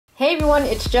Hey everyone,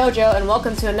 it's JoJo and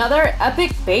welcome to another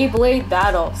epic Beyblade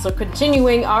battle. So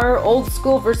continuing our old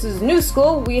school versus new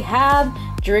school, we have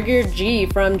Driger G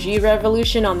from G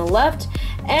Revolution on the left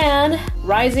and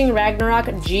Rising Ragnarok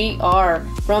GR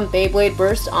from Beyblade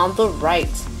Burst on the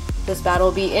right. This battle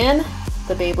will be in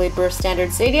the Beyblade Burst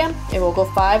Standard Stadium and we'll go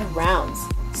 5 rounds.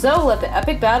 So let the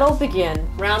epic battle begin.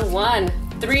 Round 1,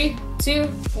 3, 2,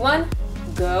 1,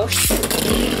 go.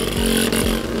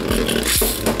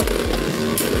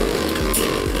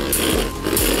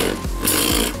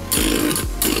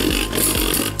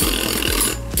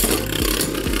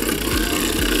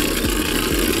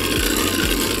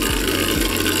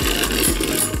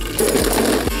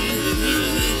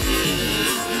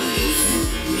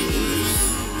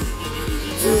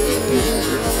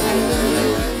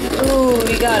 Ooh,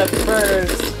 we got a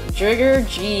first. Driger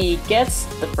G gets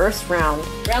the first round.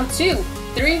 Round 2,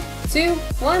 3, 2,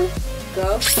 1,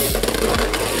 go.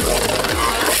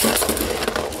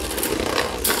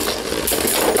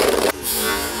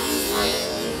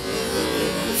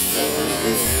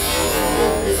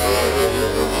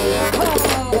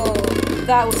 Oh,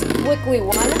 that was quickly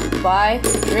won by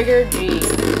Driger G.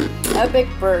 Epic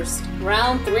burst.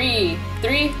 Round 3,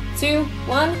 3, 2,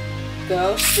 1,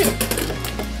 go. So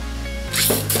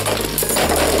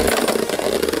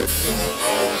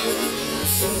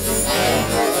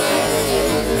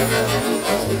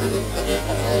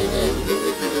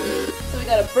we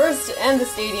got a burst to end the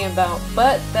stadium bout,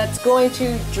 but that's going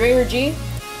to Driger G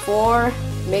for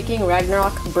making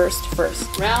Ragnarok burst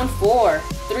first. Round 4,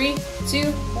 3,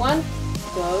 2, 1,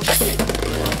 go.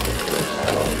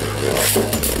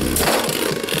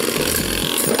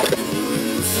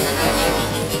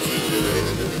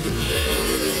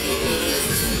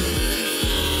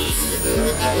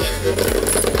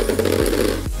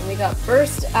 And we got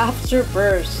burst after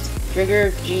burst.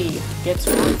 Driger G gets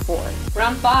round 4.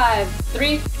 Round 5,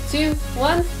 3, 2,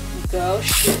 1, go.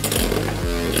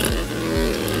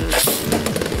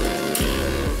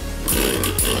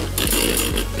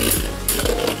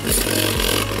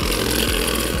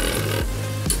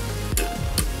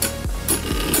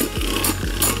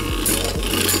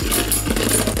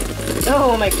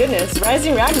 Oh my goodness,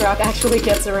 Rising Ragnarok actually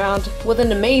gets around. With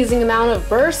an amazing amount of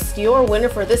bursts, your winner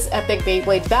for this epic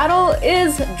Beyblade battle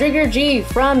is Driger G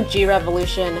from G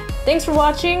Revolution. Thanks for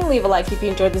watching, leave a like if you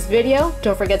enjoyed this video,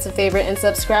 don't forget to favorite and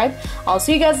subscribe. I'll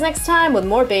see you guys next time with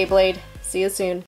more Beyblade. See you soon.